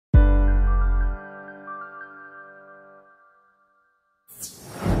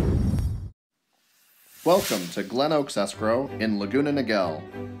Welcome to Glen Oaks Escrow in Laguna Niguel.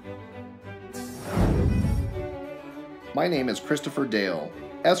 My name is Christopher Dale,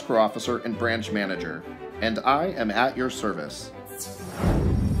 Escrow Officer and Branch Manager, and I am at your service.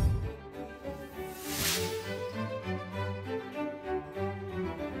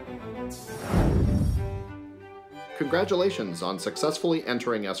 Congratulations on successfully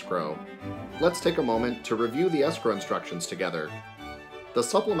entering escrow. Let's take a moment to review the escrow instructions together. The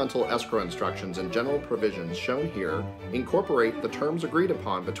supplemental escrow instructions and general provisions shown here incorporate the terms agreed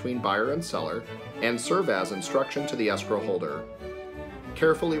upon between buyer and seller and serve as instruction to the escrow holder.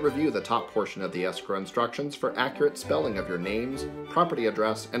 Carefully review the top portion of the escrow instructions for accurate spelling of your names, property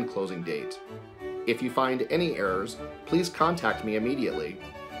address, and closing date. If you find any errors, please contact me immediately.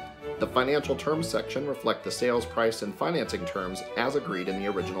 The financial terms section reflect the sales price and financing terms as agreed in the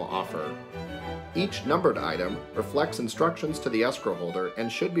original offer. Each numbered item reflects instructions to the escrow holder and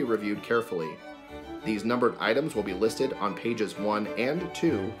should be reviewed carefully. These numbered items will be listed on pages 1 and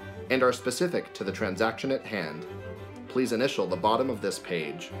 2 and are specific to the transaction at hand. Please initial the bottom of this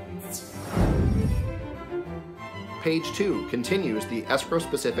page. Page 2 continues the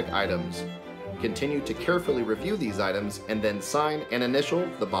escrow-specific items. Continue to carefully review these items and then sign and initial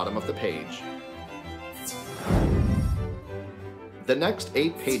the bottom of the page. The next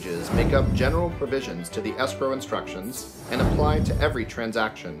 8 pages make up general provisions to the escrow instructions and apply to every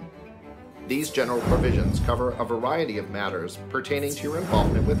transaction. These general provisions cover a variety of matters pertaining to your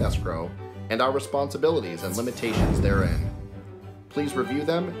involvement with escrow and our responsibilities and limitations therein. Please review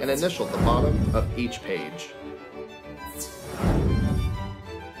them and initial the bottom of each page.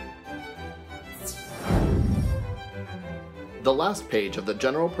 The last page of the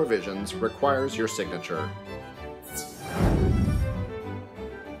general provisions requires your signature.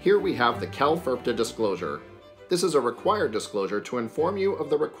 Here we have the CalFIRPTA disclosure. This is a required disclosure to inform you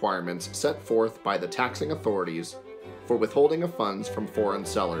of the requirements set forth by the taxing authorities for withholding of funds from foreign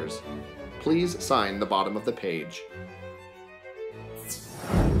sellers. Please sign the bottom of the page.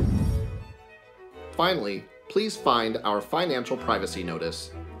 Finally, please find our financial privacy notice,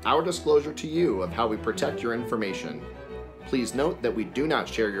 our disclosure to you of how we protect your information. Please note that we do not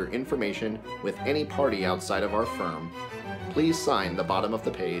share your information with any party outside of our firm. Please sign the bottom of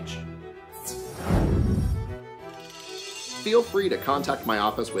the page. Feel free to contact my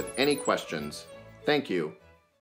office with any questions. Thank you.